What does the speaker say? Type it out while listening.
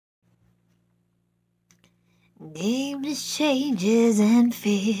Nameless changes and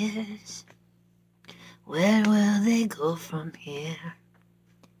fears. Where will they go from here?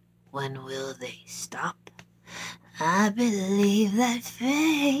 When will they stop? I believe that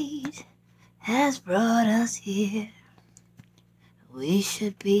fate has brought us here. We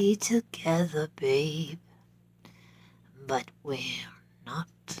should be together, babe, but we're not.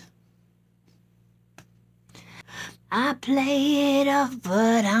 I play it off,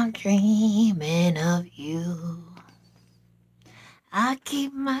 but I'm dreaming of you. I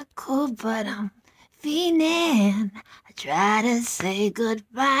keep my cool, but I'm fiending. I try to say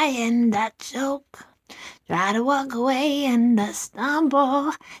goodbye and I choke. Try to walk away and I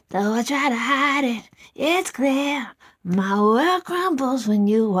stumble. Though I try to hide it, it's clear. My world crumbles when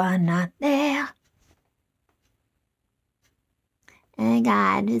you are not there. Oh my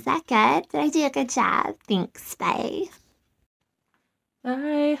God, is that good? Did I do a good job? Thanks, babe.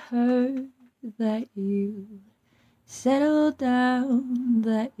 I heard that you settled down,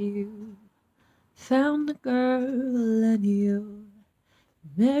 that you found the girl and you're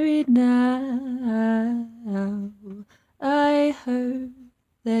married now. I heard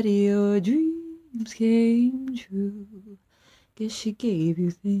that your dreams came true. Guess she gave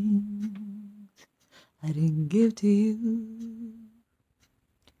you things I didn't give to you.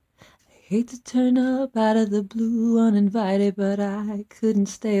 I hate to turn up out of the blue uninvited, but I couldn't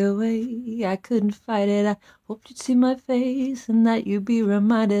stay away. I couldn't fight it. I hoped you'd see my face and that you'd be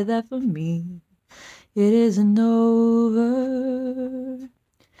reminded that for me it isn't over.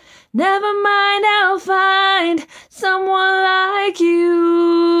 Never mind, I'll find someone like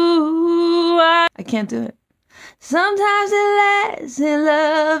you. I can't do it. Sometimes it lasts in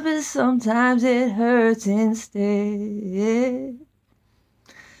love, and sometimes it hurts instead.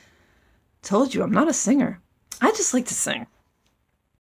 Told you, I'm not a singer. I just like to sing.